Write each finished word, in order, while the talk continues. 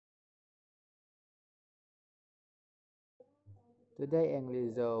Today,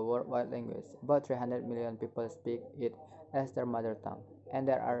 English is a worldwide language. About 300 million people speak it as their mother tongue, and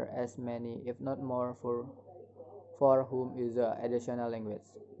there are as many, if not more, for whom is an additional language.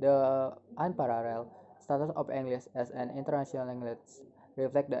 The unparalleled status of English as an international language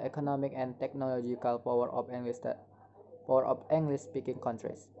reflects the economic and technological power of English-speaking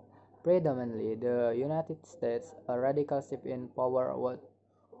countries. Predominantly, the United States, a radical shift in power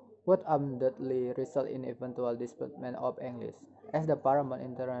would undoubtedly result in eventual development of English as the paramount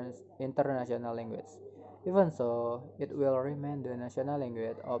international language. Even so, it will remain the national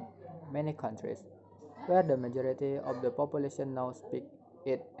language of many countries, where the majority of the population now speak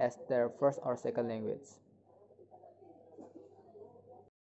it as their first or second language.